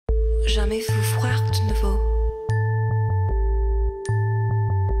Jamais vous voir de nouveau.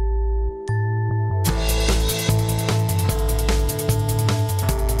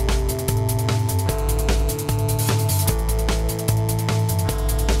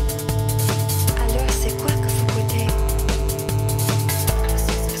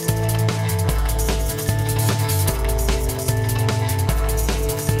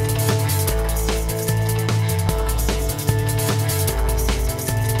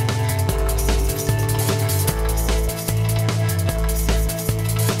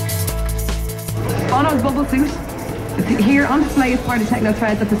 Bono's bubble suit, here on display as part of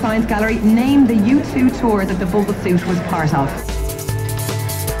TechnoThreads at the Science Gallery. Name the U2 tour that the bubble suit was part of.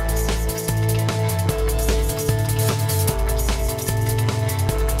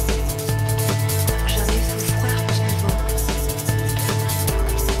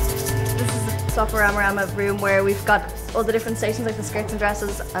 This is the Swap-O-Rama-Rama room where we've got all the different stations like the skirts and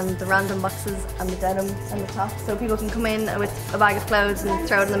dresses and the random boxes and the denim and the top. So people can come in with a bag of clothes and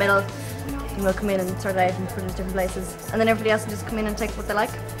throw it in the middle. And we'll come in and sort it out and put it in different places. And then everybody else can just come in and take what they like.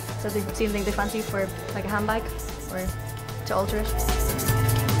 So if they see anything they fancy for like a handbag or to alter it.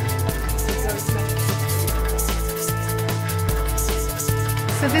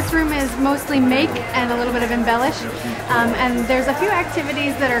 So this room is mostly make and a little bit of embellish. And there's a few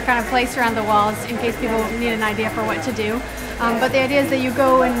activities that are kind of placed around the walls in case people need an idea for what to do. But the idea is that you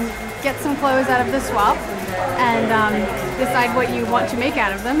go and get some clothes out of the swap and decide what you want to make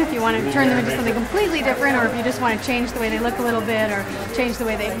out of them. If you want to turn them into something completely different, or if you just want to change the way they look a little bit or change the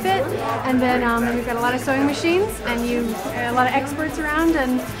way they fit. And then we've got a lot of sewing machines and a lot of experts around,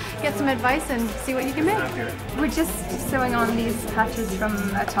 and get some advice and see what you can make. We're just sewing on these patches from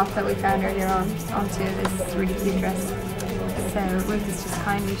a top that we found earlier on onto this really cute dress. So Ruth is just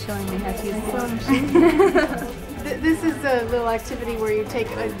kindly showing me how to use the sewing machine. This is a little activity where you take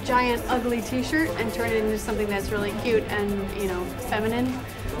a giant ugly t-shirt and turn it into something that's really cute and, you know, feminine.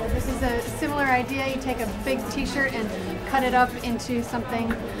 This is a similar idea. You take a big t-shirt and cut it up into something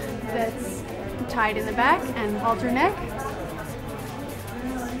that's tied in the back and halter neck.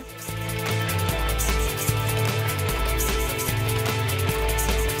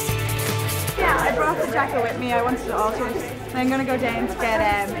 Yeah, I brought the jacket with me. I wanted to alter it. And I'm going to go down to get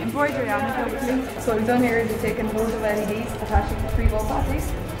embroidery on it, hopefully. So what we've done here is we've taken both of LEDs, attaching 3 volt batteries,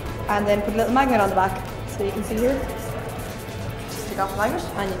 and then put a little magnet on the back. So you can see here, just take off the magnet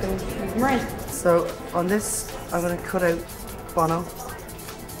and you can move them around. So on this, I'm going to cut out Bono.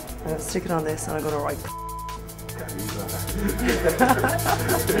 I'm going to stick it on this and I'm going to write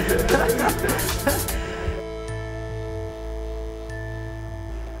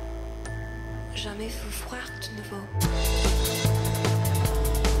Jamais vous voir de nouveau.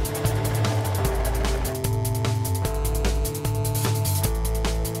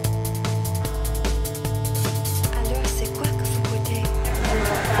 Alors, c'est quoi que vous goûtez?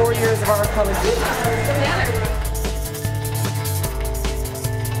 4 years of art college.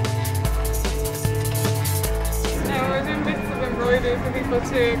 We're doing bits of embroidery for people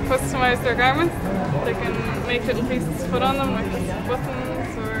to customise their garments. They can make little pieces to put on them, like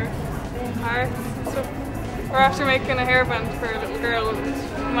buttons or hearts and stuff. We're after making a hairband for a little girl with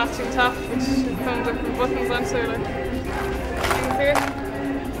a matching top, which comes up with buttons onto her, like things here.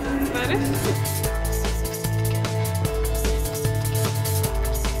 That's about it.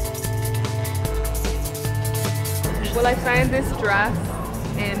 Well, I found this dress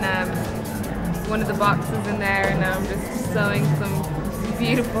in one of the boxes in there, and now I'm just sewing some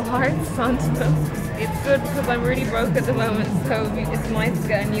beautiful hearts onto them. It's good because I'm really broke at the moment, so it's nice to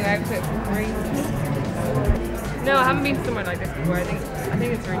get a new outfit for free. No, I haven't been somewhere like this before. I think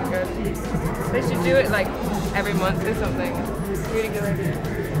it's really good. They should do it like every month or something. It's a really good idea.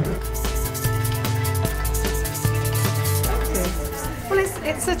 Well,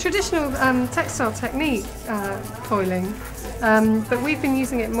 it's a traditional textile technique, foiling, but we've been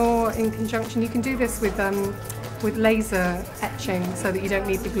using it more in conjunction. You can do this with laser etching, so that you don't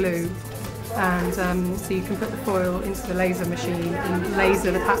need the glue, and so you can put the foil into the laser machine and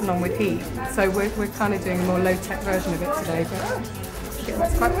laser the pattern on with heat. So we're kind of doing a more low-tech version of it today, but it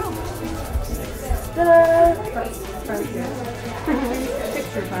works quite well. Ta-da! That's very good. A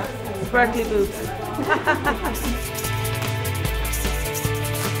picture of that. sparkly boots.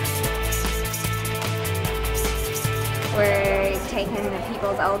 We're taking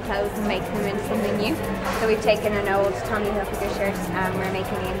people's old clothes and making them into something new. So we've taken an old Tommy Hilfiger shirt and we're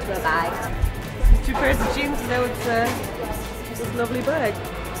making it into a bag. 2 pairs of jeans, now it's this lovely bag.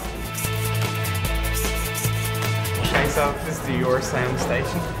 Okay, so this is the Your Sound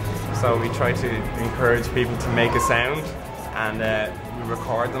station. So we try to encourage people to make a sound, and we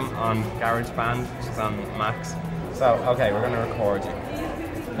record them on GarageBand, which is on Macs. So, okay, we're going to record you.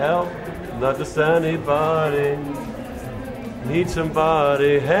 Help, not just anybody. Need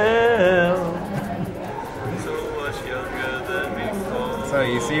somebody, help. So much younger than before. So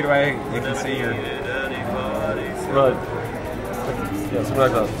you see the way you can see your... Right. Yeah, something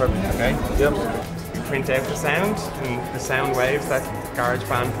like that. Perfect. Okay. Yep. Print out the sound and the sound waves that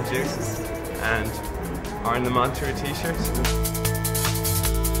GarageBand produces and iron them onto a t-shirt.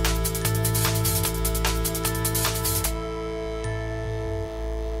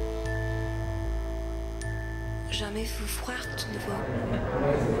 Jamais vous voir de nouveau.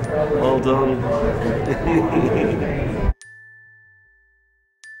 Well done.